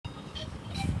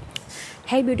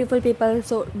Hey beautiful people,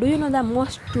 so do you know the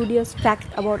most studious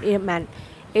fact about a man?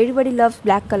 Everybody loves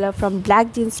black color from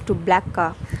black jeans to black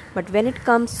car, but when it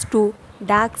comes to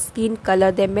dark skin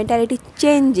color their mentality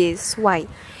changes. Why?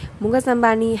 Mukesh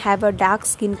Ambani have a dark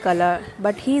skin color,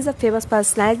 but he is a famous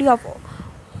personality of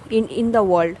in the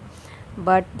world.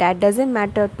 But that doesn't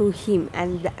matter to him,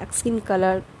 and the skin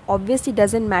color obviously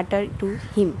doesn't matter to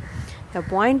him. The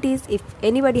point is, if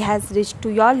anybody has reached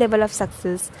to your level of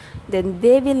success, then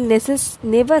they will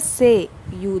never say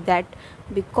you that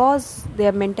because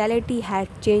their mentality had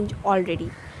changed already.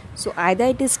 So either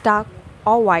it is dark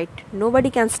or white. Nobody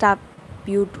can stop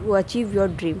you to achieve your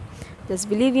dream. Just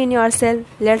believe in yourself.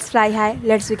 Let's fly high.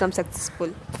 Let's become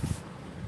successful.